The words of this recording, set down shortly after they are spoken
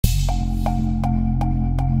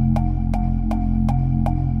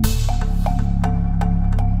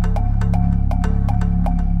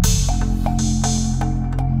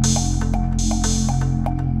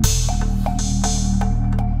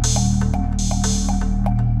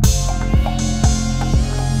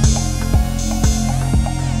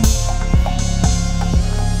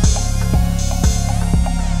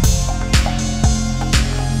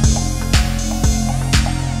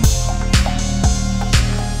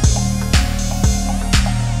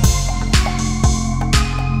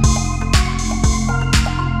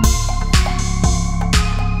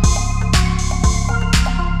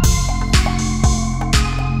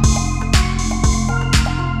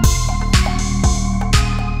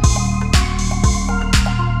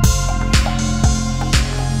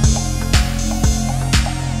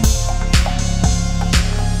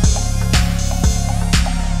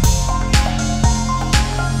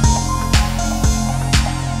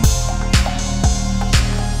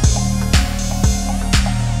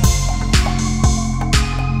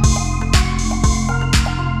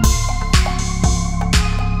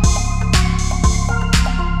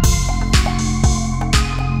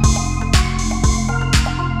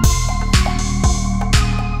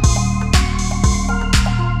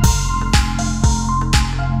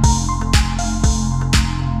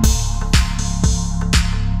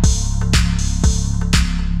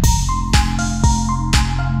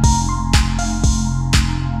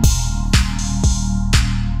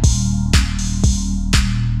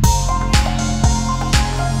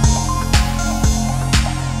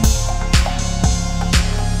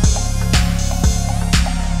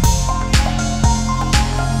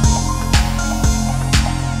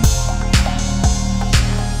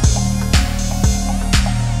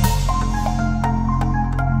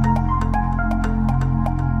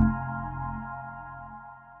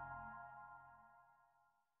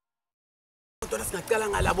kodwa singacala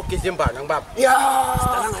ngalabo gezimbana ngibaba ya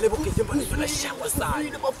sicala ngalabo gezimbana zona shakwa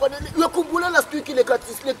sana bafanele uyakhumbula last week le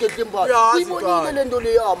kathi sile gezimbana uyibonile lento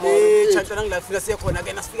le yama chantana ngilafika siyakhona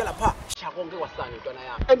ke nasifika lapha shakonke kwasana intwana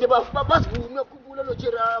yami and basivume uyakhumbula lo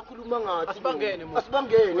Jera akhuluma ngathi asibangene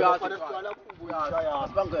bafanele siqala kubo ya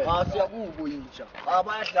asibangene siyakubo yitsha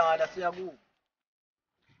bayadlala siyakubo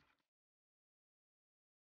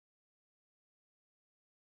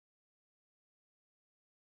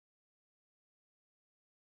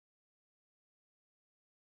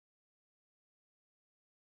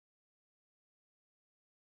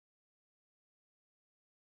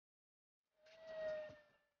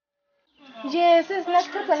nje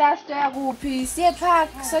sesinasiqeda la sitoya kuphi siye park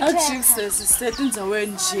Jesus sisethe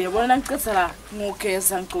indzaweni nje yabona ngiqeda la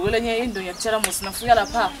ngogeza ngigqokela enye into ngiyakutshela musi nafika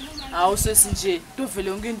lapha hawu sesi nje tuvele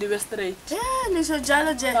yonke into ibe straight nisho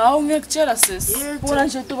njalo nje hawu ngiyakutshela sesi bona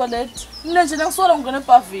nje tuba late mina nje nangisola ngingena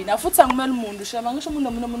ebhavini afuthi angimele umuntu shema ngisho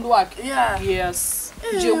umuntu wakhe yes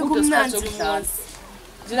nje ukuthi sikhathi sokudlala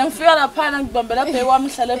Jina ngifika lapha ngibambela bheke wami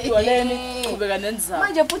ihlala edwaleni qhubeka nenzaba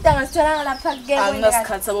manje bhuti angasitholanga lapha ke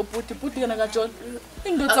anginasikhathi sabo bhuti kana ka John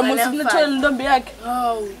indoda musi kunethola intombi yakhe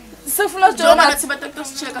sefuna John ngathi batata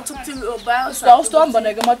sicheka ukuthi ubaya usawuhamba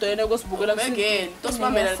nake emadoyeni ekosibukela ngeke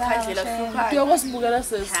tosibambela ikhandlela hlupha uyokosibukela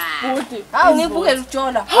sesi bhuti hawu ngibukela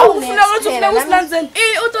uJola ufuna ukusilandzela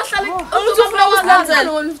utohlala ufuna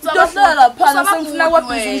ukusilandzela utohlala lapha sengifuna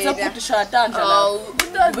kwabhizinisi bhuti shatandla la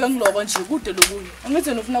ube ngiloba nje kude lokunye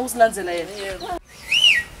angithi ufuna ukusilandzela yena yebo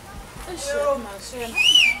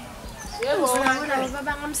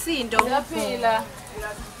baba ngamsindo uyaphila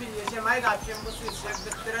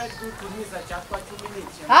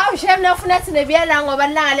hawu shem nafuna athi nebiyela ngoba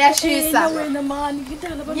ilanga liyashisa wena mani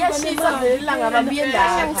ngidala liyashisa ilanga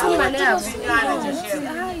babiyela ngithuma nabo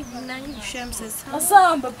hayi mina ngishem sesi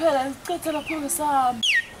asamba phela ngicethe lapho ke samba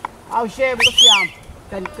awu shem nkosiyami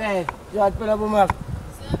kanicela yathi phela bomaka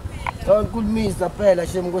ngikhulumisa phela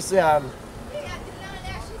shem nkosiyami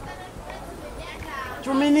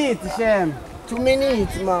 2 minutes shem 2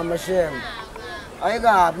 minutes mama shem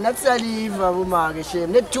ayikabi nakusaliva bomake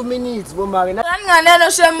shem net 2 minutes bomake nganganeno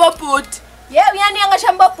shembo bhuti yebo uyaniyenga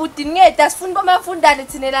shamba bhuti ngeda sifuna bomafundane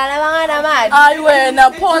thinelana abangana mali hayi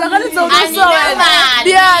wena phona kanizowusona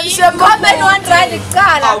biyani shembo khambeni 100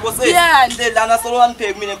 kuqala awubosile lana solo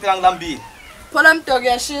wanibheki mina phela ngilambile phela mdogo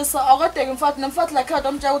yashisa akadeke mfathi la khadi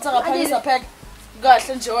omtshaya ukuthi akaphangisa pheke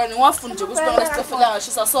kahle nje wena ngwafuna nje kusibanga lesicefela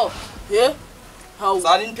ngashisa so hawu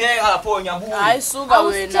sani nipheka lapho ngiyabuya hayi suka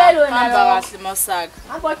wena hamba kahle masaka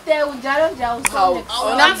abote unjalo nje hawu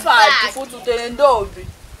awunamfati futhi utenentombi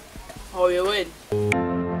hawu wena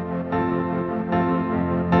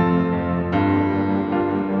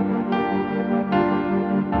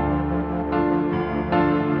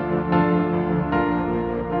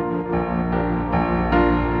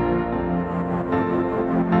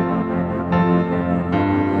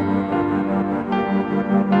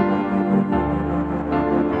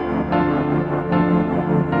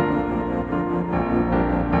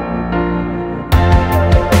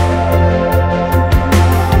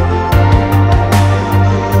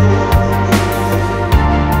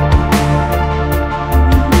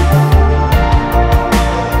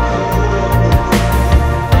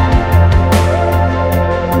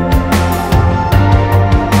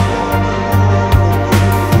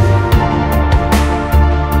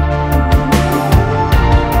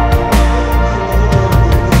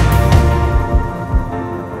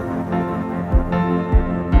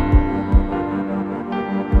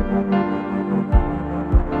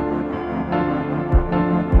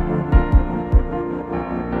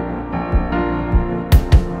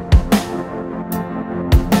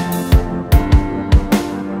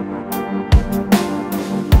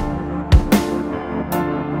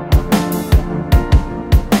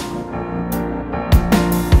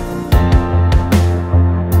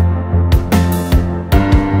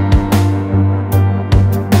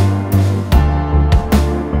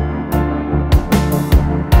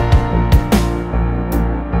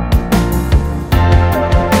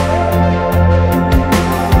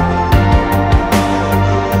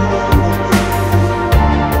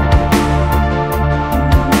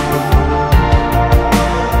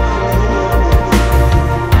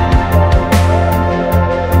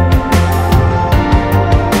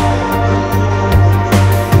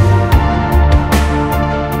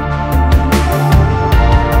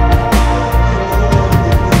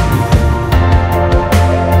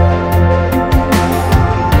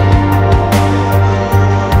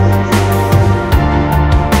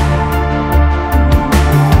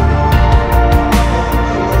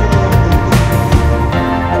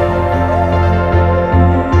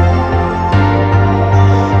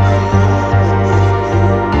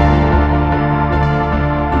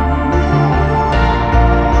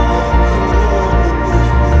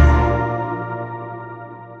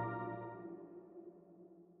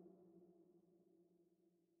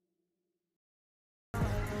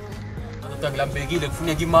Kodwa ngilambekile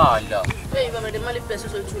kufuneka imali la. Hey baba le mali ibhese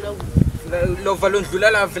soyithula ku. Lo valo ndlula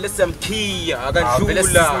la vele siyamkhiya akadlula. Vele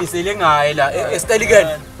simisele ngaye la estalikeni.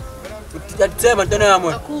 Uyathemba ntwana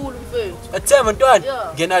yami. Kakhulu mfethu. Athemba ntwana.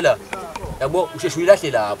 Ngena la. Yabo usheshe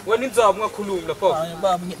uyilahle lapho. Wena indzaba ungakhulumi lapho. Hayi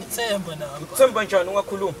baba ngithemba nawe. Uthemba njani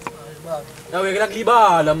ungakhulumi? Baba. Nawe ke la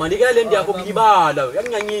khibala manje ke le ndiyakho khibala.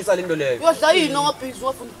 Yakunyanyisa le nto leyo. Uyodla yini ngabhizi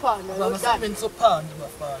wafuna ukuphanda? Baba sebenzi sophanda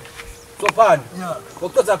bafana. Sophanda. Yeah.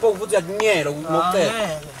 Ngokucela pho futhi uyakunyela ngokucela.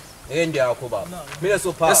 Ndiyakho baba. Mina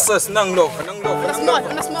sophanda. Yes nangilova.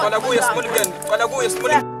 Qala kuye small again. Qala kuye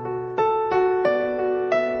small.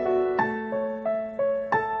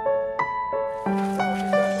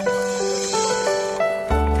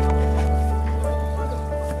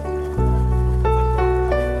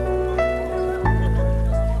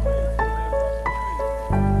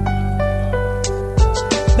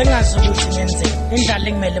 Bengazi ukuthi ngenze indlala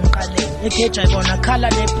engimele emqaleni ikheja ibona khala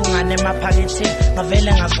lephungane emaphaketheni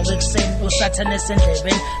ngavele ngavuka ekuseni usathane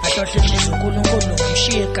esendlebeni ahlohla inhliziyo uNkulunkulu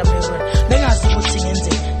ngamshiya ekamerweni bengazi ukuthi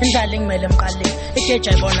ngenze indlala engimele emqaleni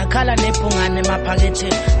ikheja ibona khala lephungane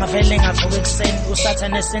emaphaketheni ngavele ngavuka ekuseni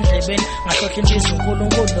usathane esendlebeni ngahlohla inhliziyo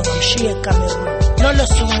uNkulunkulu ngamshiya ekamerweni lolo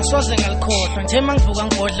suku ngisoze ngalikhohlwa ngithe mangivuka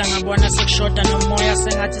ngigodla ngabona sekushoda nomoya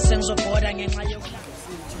sengathi sengizobhoda ngenxa yokulala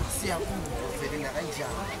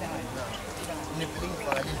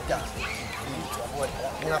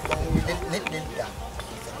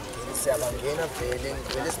siyabangena vele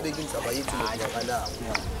sibeke indzaba yethu lokuvakalayo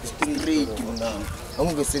straight mnami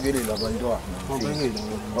angisekelele abantwana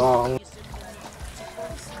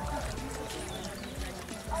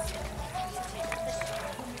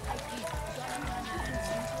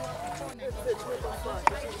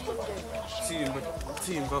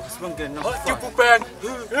Simba sibangena kupeng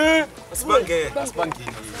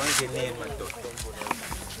bangeneni madoda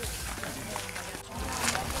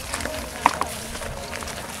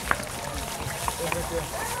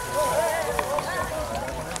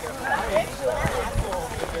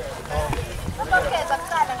Ukokeza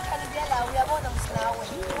kuqala ngikhalibia la uyabona msinawe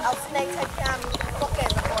awufuna ikhadi yami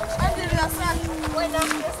ukokeza khona andile yasathi wena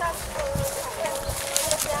yasathi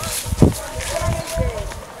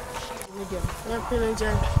Ngiyaphila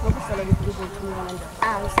njani? Ngokuhlala ngikubuza ukukhuluma nanda.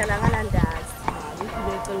 Ngihlala ngalandazi.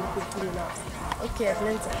 Ngicela ukukhuluma la. Okay,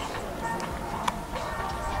 alenza.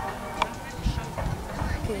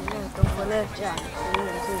 Okay, don't forget.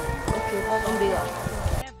 Okay, umbika.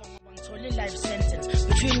 Life sentence.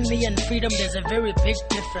 Between me and freedom there's a very big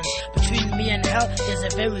difference. Between me and hell there's a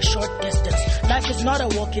very short distance. Life is not a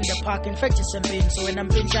walk in the park, in fact it's a bin. So when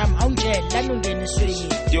I'm in jam, I'm jail,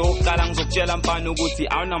 lanungeniswe yo qala ngizokutshela mfana ukuthi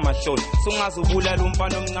awunamahloni sungazubulala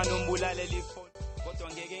umfana omncane ombulale lifoni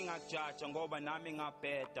kodwa ngeke ngakujaja ngoba nami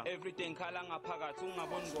ngabheda everything khala ngaphakathi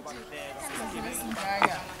ungaboni ngoba kuhleka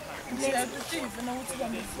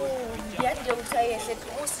yathi nje ukuthi ayehle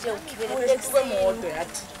usije ukhibele Kwemoto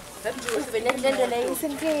yathi. lento leyo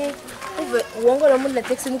isenhle uve wonke lo muntu la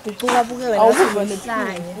taxi uguquka buke wena Awukuva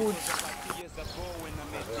uhlanye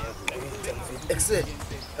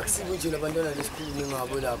akusibo nje labantwana lesikhulu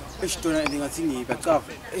ngabo lapho esitona ndingathi ngibacava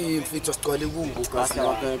mfethu sigcwale kubo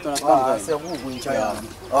siyakukuntsha yami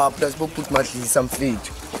plus bophuthi madlisa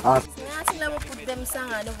mfethu ngathi labo put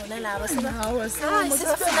emsangano bona laba Hawe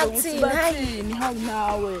sifuna ukuthini hayi hawu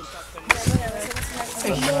nawe.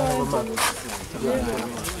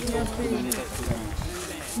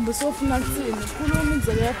 Mbusofuna kuthini? Khuluma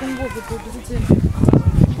indlela yakho ngoku futhi ukuthini?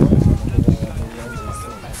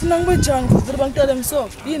 Sina ngibe jang futhi bangitala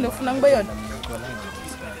msofu. Yini ufuna ngibe yona?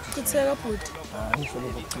 Kutheka futhi.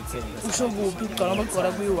 Usho kuphi igcwala amagcwala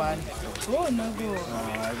kuyi1? Wona ko.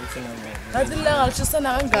 Hathi la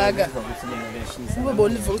ngalishisana kangaka. Ube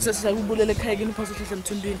boliva ukuthi sisakubulele ekhaya kini phakathi ehlahla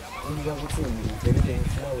emthumbini.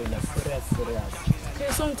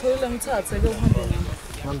 Okay, so ngithola ngithathe ke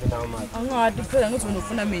uhambe nawo manje. Angadi phela ngithi wena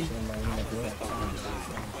ufuna mina.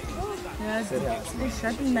 Yazi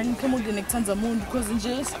mina ngikhemude nekuthanza umuntu because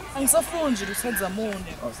nje angisafuni nje ukuthanza umuntu.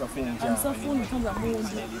 Angisafuni ukuthanza umuntu.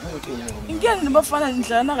 Inkinga ngibafana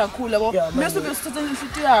ndlana kakhulu yabo. Bese ube usithatha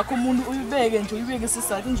inhlitiyo yakho umuntu uyibeke nje uyibeke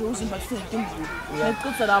sisakhe nje uzimba kuhleke imvula.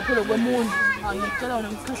 Ngiqitha lapho lokumuntu. Angicela wena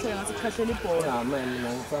ngikhahlele ngathi khahlela ibhola. mina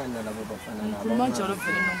ngifana labo bafana nabo Manje lo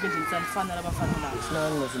vele nonke nje ngifana labafana nabo.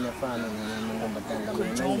 nani sinefana njengoba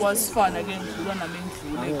Njengoba sifana ke ngidlula nami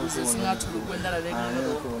ngidlule ukuze singathula ukwendala le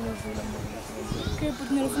ngalo. Okay, but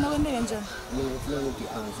mina ufuna kwendeke njani? ngifuna ukuthi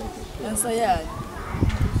Yansayani.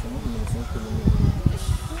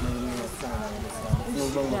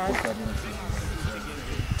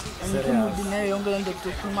 Angikho nayo yonke lento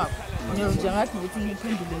okukhuluma. Ngiyangathi ukuthi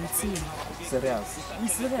ngiphendule ngithini. Serious.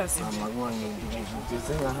 Serious. Amangwane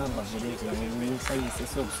ngize ngahamba village ngiyisayise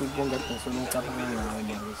sokubonga ibhoso lokucabanga ngawe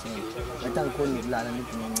manje. Ngathi angikhona ukulala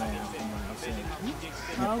ngincane manje.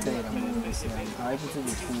 Ngicela manje. Hayi futhi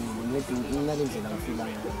ngikhulu nginalendlela ngifika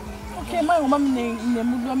ngayo. Okay, manje ngoba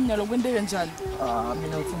nginemuntu wami nalo kwento kanjani?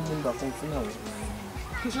 Mina umuntu wakho ngifuna wena.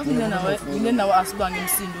 Kisho mina nawe asibange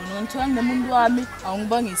imsindo. Ngithola nginemuntu wami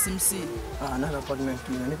awungibangisi imsindo. Nalapha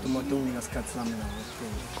kunenkinga netumoto ngingasikhathi sami nawe.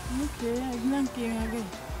 Okay, akunankinga ke.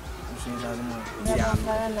 Ushenzani manje?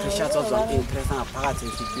 Ngishatha zonke interest ngaphakathi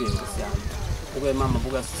enhlizweni siyami. Ube mama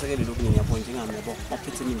buka sisekele lokhu ngiyabona njengami yabo.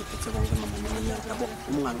 Baphethe mina phethe konke mama mina yabo.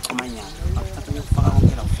 Uma ungangichoma nyaka. Akuthatha ngifaka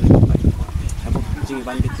konke la ufuna. Yabo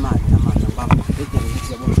njengebani betimali namanje ngibaba. Bethi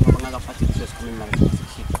ngithi yabo ngoba ngakaphathi interest khona mina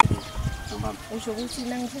ngisikhiphe. Usho ukuthi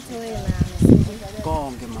nangiphethe wena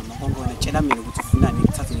konke mama konke wena tshela mina ukuthi ufunani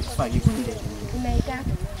ngithathe ngikufake ikundeni unayika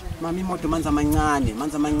mama imoto manzi amancane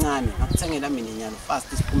akuthengela mina inyalo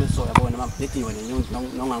fast isiphume so yabona mama lethi wena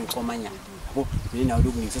nongangichoma nyaka yabo mina nawe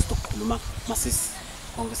lokhu ngisesizokhuluma masisi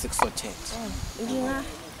konke sekusothethe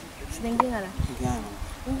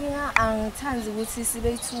Nginga angithandi ukuthi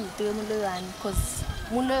sibe yithude emlolwane because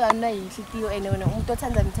umlolwane ayinhlitiyo ene wena umuntu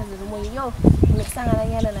othanda umoya yo ngikusangana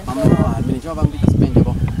nyana nanto mama mina njengoba ngibika spend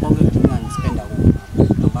yabo konke ngithanda ngispenda kuwe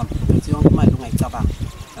baba bethi yonke imali ungayicabanga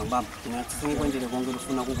ngibaba ngathi sengikwendele konke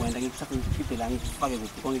ufuna ukukwenza ngikuthatha ngikhiphe la ngifake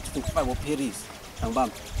kuphi konke ngifake bo Paris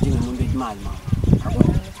ngibaba njengomuntu wemali mama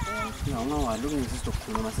ungawa lokhu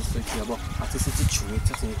ngisizokhuluma masesithi yabo athi sithi juwe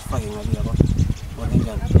thathe ngifake ngale yabo bona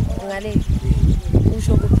njani ngale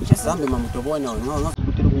usho ukuthi sambe mama utobona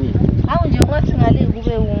ngazukuthi lokuningi awu nje kwathi ngale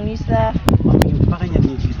kube ungisa ngifakanya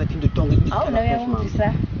ngivisa into tonke awu nawe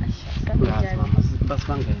ungisa mama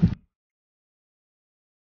basibangene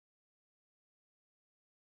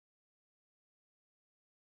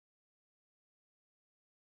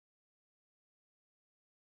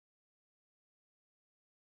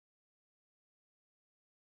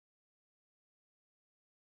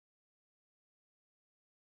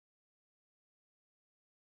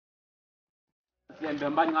Lembe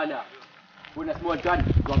mbani ngala. Una small gun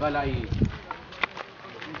wakala hii.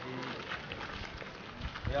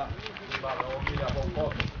 Ya, baba wongea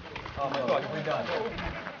hapo. Matwati kwenda.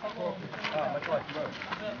 Matwati wewe.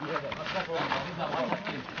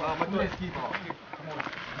 Matwati skipo.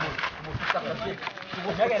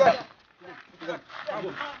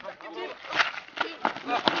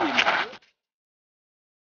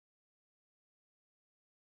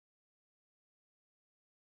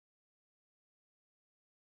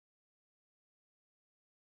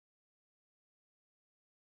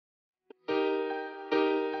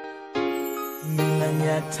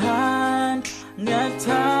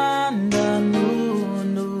 Ngiyathanda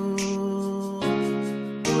nunu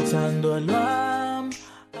uthando lwami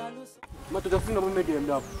Madoda funa medium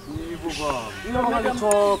lapho. Yibo baba. Ina ngale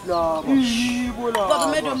top lapho. Yibo lapho. Baba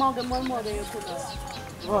medium mawuke mole yokhula.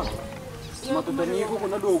 Madoda niko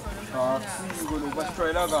kuna lokhu. Siko lo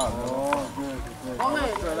basithoyela kabi.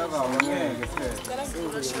 Basithoyela kabi ngeke sike.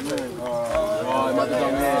 Madoda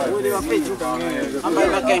ngeke. ule bafethu amba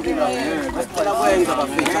bakenge basicela kwenza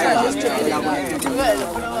bafethu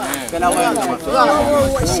phela kwenza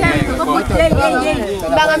shame ngokuthi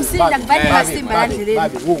bangamsinda kubani basimba la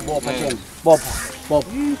ndleleni bopha tena bopha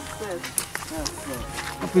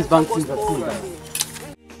please bangisiza siza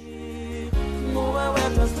ngoba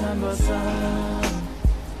wethu sithandwa sana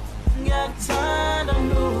ngiyakuthanda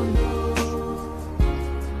nunu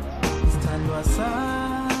sithandwa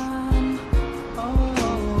sana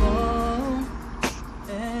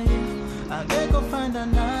akekho fana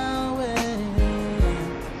nawe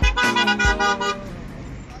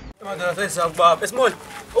Madoda sesa baba. Small.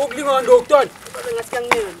 Ukulinga ndokutwana.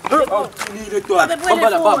 ngasikangela Nile twana.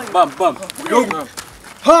 Bamba bam. Lokhu.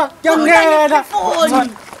 ha yangena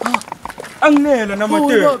Anginela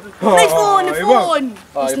namathe. ifoni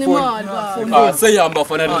usinemali bafuni Seyihamba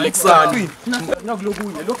fana relaxani.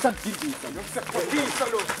 nakulokunye lokusakudidisa Ngiyisa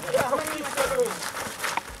lo.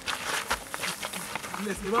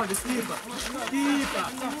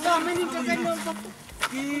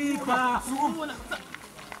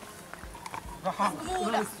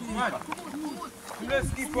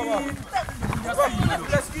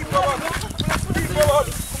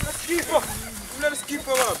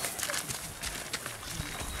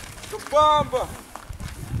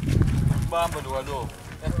 Bamba lo walo.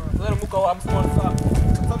 Sasa muka wa small farm.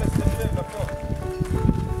 Sasa sisi lapho.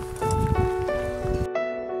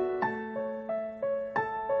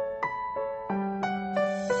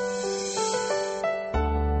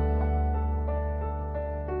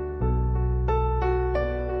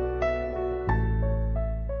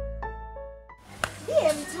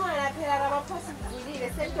 amaphosi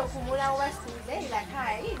kuvulile sentophumula obasidle la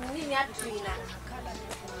khaya yini yakugcina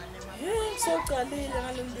socalile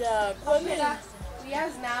ngalo ndiyakho mina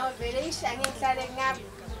uyazi nawe vele ishange ngihlale ngapi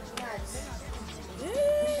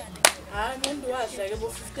hayi umuntu wadla ke bo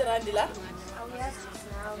 50 rand la awuyazi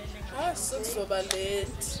nawe sokuzoba late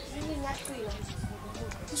yini ngiyacina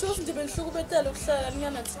ngisho nje benhlukubetela ukuhlala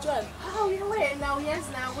ngiyana sitshwala wena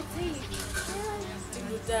uyazi nawe ukuthi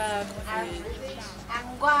ngudakho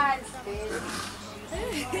angikwazi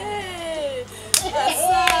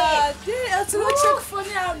asati athiwa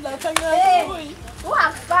phone yami lapha ngiyabuyi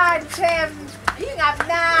ungakufani chef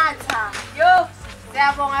ingabunatha yo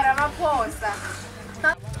siyabonga ramaphosa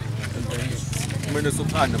kumele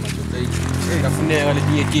sophanda madoda ngafuneka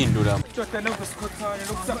letinye izinto lapha Doda lokusikhothana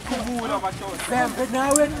lokusakhumula madoda. Sembe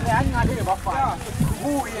nawe ngangale bafana.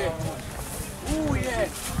 Uye.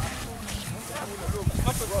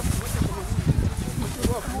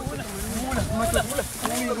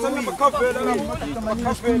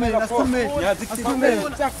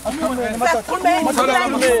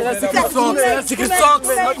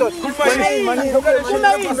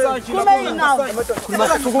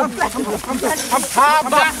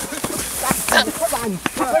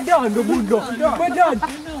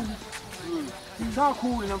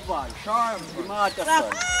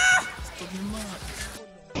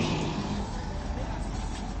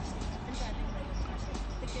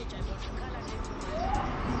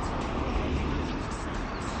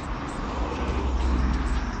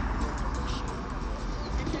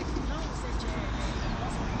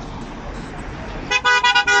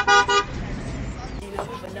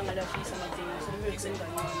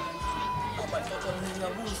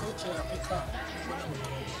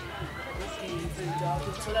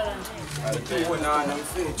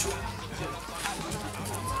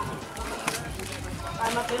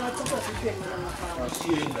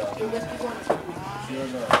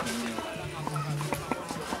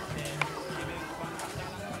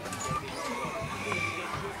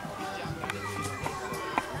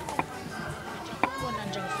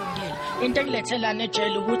 into engilethelana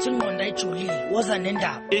ejele ukuthi ingqondo ayijulile woza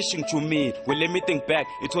nendaba Ishing to me, well let me think back.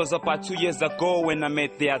 It was about 2 years ago when I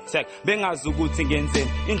made the attack. Bengazi ukuthi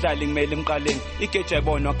ngenzeni, indlala ngimele emqaleni. Igeja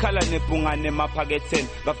ibona wakhala nebhungane emaphaketheni.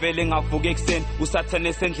 Ngavele ngavuka ekseni, usathane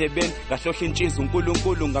esendlebeni. Ngahlohla intshiza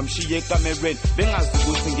uNkulunkulu ngamshiya ekamereni. Bengazi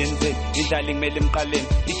ukuthi ngenzeni, indlala ngimele emqaleni.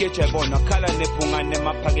 Igeja ibona wakhala nebhungane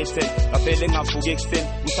emaphaketheni. Ngavele ngavuka ekseni,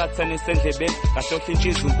 usathane esendlebeni. Ngahlohla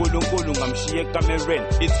intshiza uNkulunkulu ngamshiya ekamereni.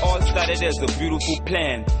 It all started as a beautiful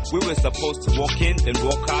plan. We were supposed to walk in and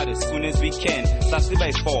walk out as soon as we can. Sasi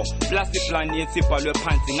by 4 plus iplan yethi ibhalwe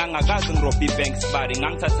phansi ngangakazi ngirobhi banks bari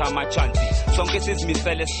ngangithatha ama chance sonke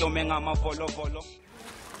sizimisele sihlome ngamavolovolo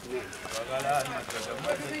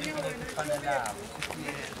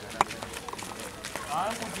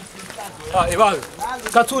Ebaba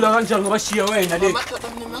kathula kanjani ngoba shiya wena le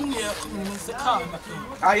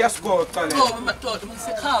Ayasikhoca le.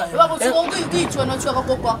 baba uthi ngiyithiwa nothiwa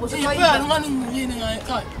kagogo wakho Yini ngani ngiyini ngayi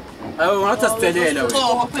ekhaya? ayo ngathi asidelela wena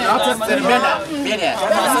Cha phela. ngathi asidelela mina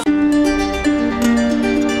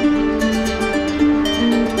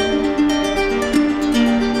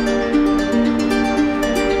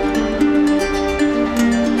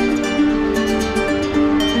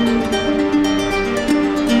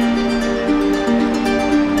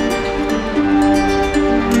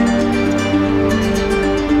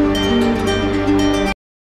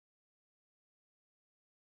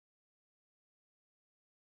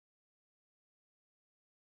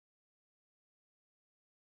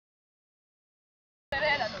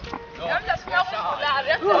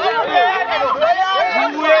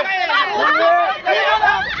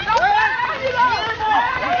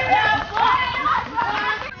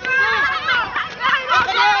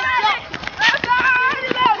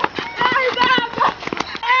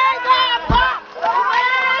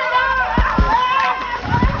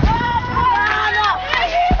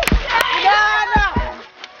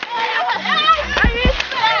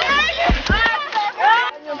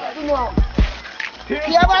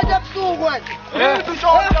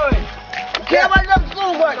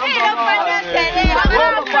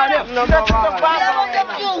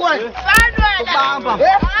Bamba.